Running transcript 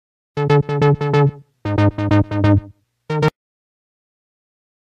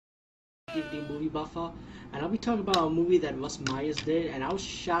buffer, and I'll be talking about a movie that Russ Myers did, and I was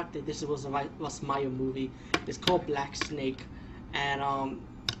shocked that this was a Russ Myers movie. It's called Black Snake, and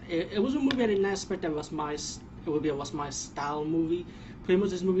it was a movie I did not expect that it would be a Russ Myers style movie. Pretty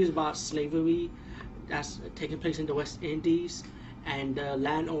much this movie is about slavery that's taking place in the West Indies, and the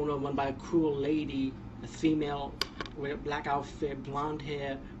landowner run by a cruel lady, a female with a black outfit, blonde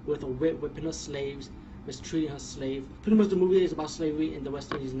hair, with a whip, whipping her slaves, mistreating her slave. Pretty much the movie is about slavery in the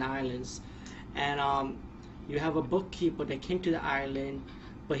West Indies and islands. And you have a bookkeeper that came to the island,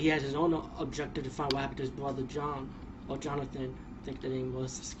 but he has his own objective to find what happened to his brother John, or Jonathan, I think the name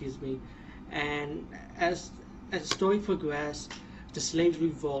was, excuse me. And as the story progressed, the slaves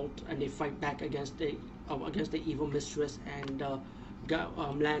revolt and they fight back against the evil mistress and one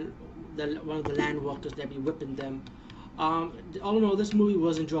of the land workers that be whipping them. All in all, this movie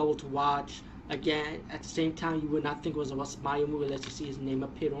was enjoyable to watch. Again, at the same time, you would not think it was a Russ Myers movie unless you see his name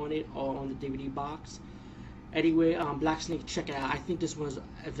appear on it or on the DVD box. Anyway, Black Snake, check it out. I think this was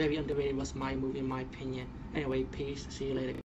a very underrated Russ Myers movie in my opinion. Anyway, peace. See you later.